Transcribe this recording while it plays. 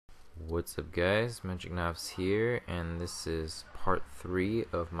What's up guys, Magic Knife's here, and this is part 3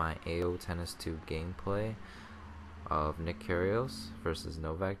 of my AO Tennis 2 gameplay of Kyrgios versus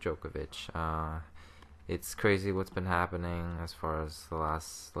Novak Djokovic. It's crazy what's been happening as far as the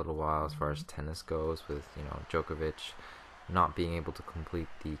last little while as far as tennis goes, with Djokovic not being able to complete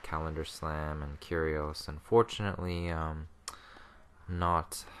the calendar slam, and Kyrgios unfortunately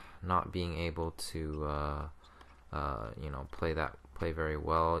not being able to play very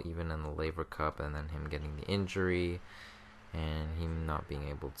well, even in the Laver Cup, and then him getting the injury, and him not being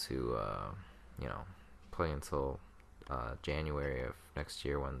able to, play until January of next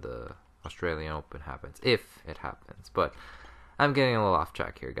year when the Australian Open happens, if it happens. But I'm getting a little off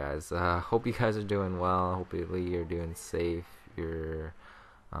track here, guys. Hope you guys are doing well. Hopefully you're doing safe. Your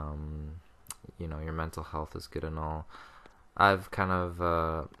your mental health is good and all. I've kind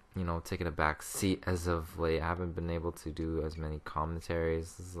of taken a back seat as of late. I haven't been able to do as many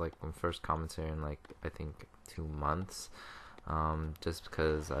commentaries. This is like my first commentary in I think 2 months, just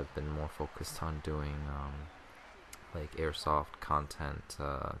because I've been more focused on doing airsoft content,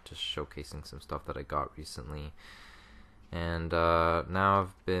 just showcasing some stuff that I got recently. And now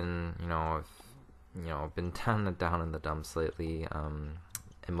I've been I've been down in the dumps lately,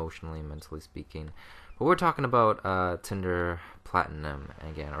 emotionally and mentally speaking. But we're talking about Tinder Platinum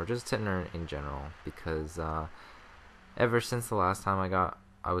again, or just Tinder in general, because ever since the last time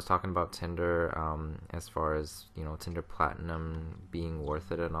I was talking about Tinder, as far as Tinder Platinum being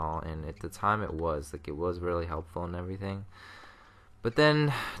worth it and all, and at the time it was really helpful and everything. But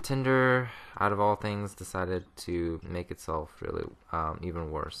then Tinder, out of all things, decided to make itself really even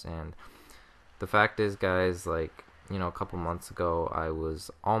worse. And the fact is, guys, a couple months ago, I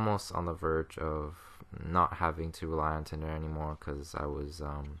was almost on the verge of not having to rely on Tinder anymore, because I was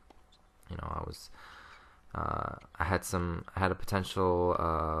I had a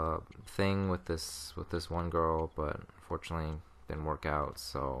potential thing with this one girl, but unfortunately didn't work out.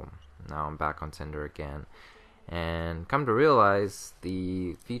 So now I'm back on Tinder again, and come to realize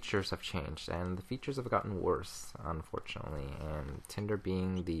the features have changed, and the features have gotten worse, unfortunately. And Tinder,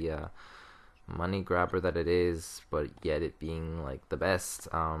 being the money grabber that it is, but yet it being the best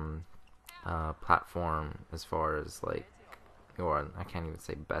platform, as far as or I can't even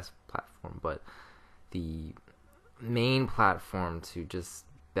say best platform, but the main platform to just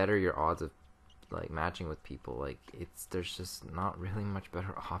better your odds of matching with people. There's just not really much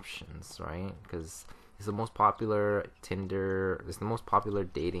better options, right? Because it's the most popular Tinder, it's the most popular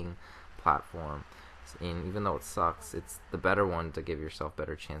dating platform, and even though it sucks, it's the better one to give yourself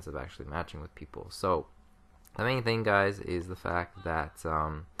better chance of actually matching with people. So the main thing, guys, is the fact that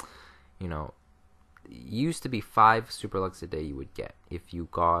it used to be 5 super likes a day you would get if you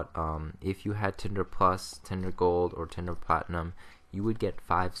got if you had Tinder Plus, Tinder Gold, or Tinder Platinum. You would get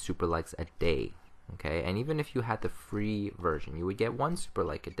 5 super likes a day, okay? And even if you had the free version, you would get 1 super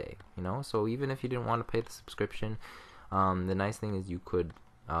like a day, so even if you didn't want to pay the subscription, the nice thing is you could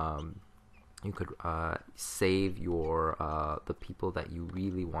save your the people that you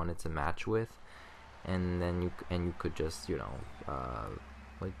really wanted to match with, and then you could just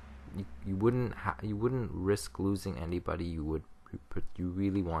you wouldn't risk losing anybody you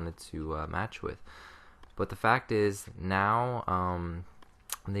really wanted to match with. But the fact is, now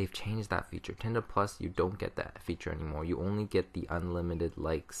they've changed that feature. Tinder Plus, you don't get that feature anymore. You only get the unlimited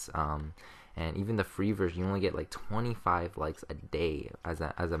likes, and even the free version, you only get 25 likes a day as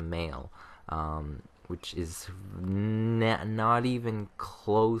a male, which is not even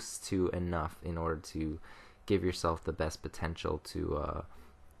close to enough in order to give yourself the best potential to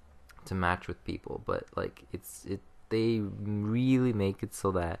match with people. But they really make it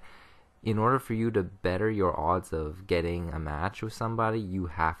so that in order for you to better your odds of getting a match with somebody, you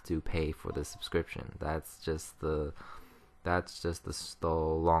have to pay for the subscription. That's just the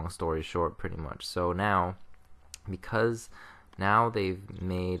long story short, pretty much. So now, because now they've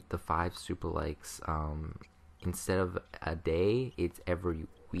made the 5 super likes, instead of a day, it's every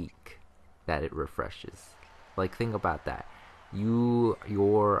week that it refreshes. Think about that.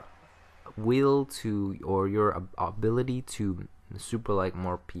 Your will to, or your ability to super like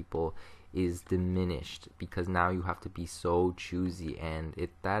more people is diminished, because now you have to be so choosy, and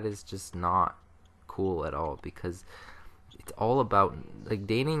that is just not cool at all, because it's all about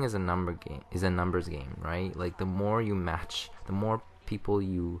dating is a numbers game, right? The more you match, the more people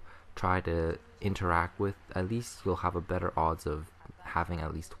you try to interact with, at least you'll have a better odds of having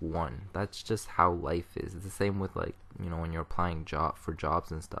at least one. That's just how life is. It's the same with when you're applying for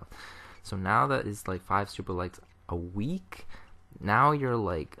jobs and stuff. So now that it's 5 super likes a week, now you're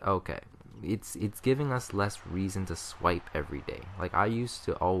okay, it's giving us less reason to swipe every day. I used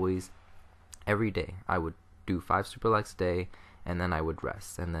to always every day I would do 5 super likes a day, and then I would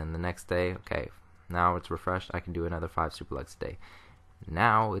rest, and then the next day, okay, now it's refreshed, I can do another 5 super likes a day.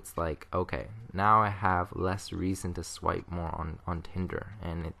 Now it's like, okay, now I have less reason to swipe more on Tinder,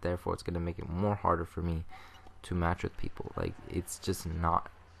 and therefore it's going to make it more harder for me to match with people. Like, it's just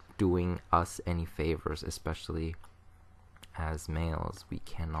not doing us any favors, especially as males. We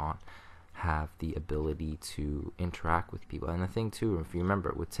cannot have the ability to interact with people. And the thing too, if you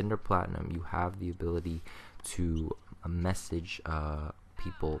remember, with Tinder Platinum, you have the ability to message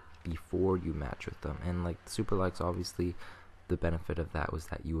people before you match with them. And like super likes, obviously the benefit of that was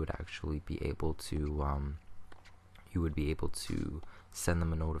that you would actually be able to send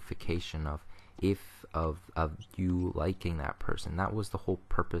them a notification of you liking that person. That was the whole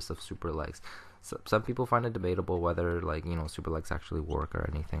purpose of super likes. So some people find it debatable whether, like, you know, super likes actually work or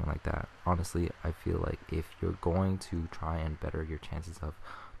anything like that. Honestly, I feel like if you're going to try and better your chances of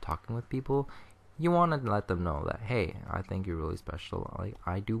talking with people, you want to let them know that, hey, I think you're really special. Like,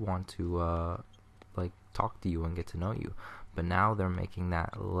 I do want to like talk to you and get to know you. But now they're making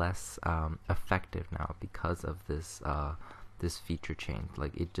that less effective now because of this this feature change.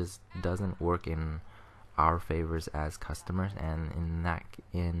 Like, it just doesn't work in our favors as customers, and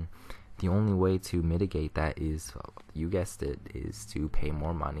in the only way to mitigate that is, you guessed it, is to pay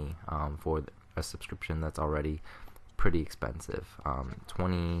more money for a subscription that's already pretty expensive.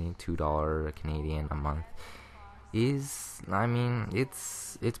 $22 Canadian a month is, I mean,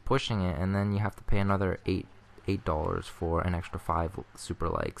 it's pushing it, and then you have to pay another $8 for an extra 5 super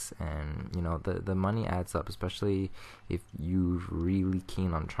likes, and you know, the money adds up, especially if you're really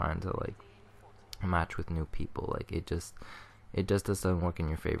keen on trying to like match with new people. Like, it just doesn't work in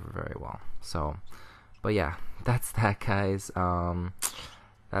your favor very well. So, but yeah, that's that, guys.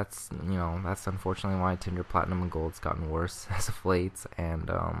 That's, you know, that's unfortunately why Tinder Platinum and Gold's gotten worse as of late, and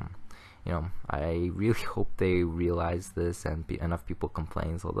you know, I really hope they realize this and enough people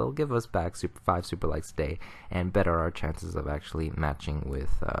complain, so they'll give us back 5 super likes a day and better our chances of actually matching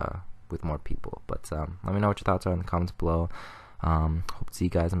with more people. But let me know what your thoughts are in the comments below. Hope to see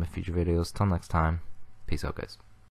you guys in my future videos. Till next time, peace out, guys.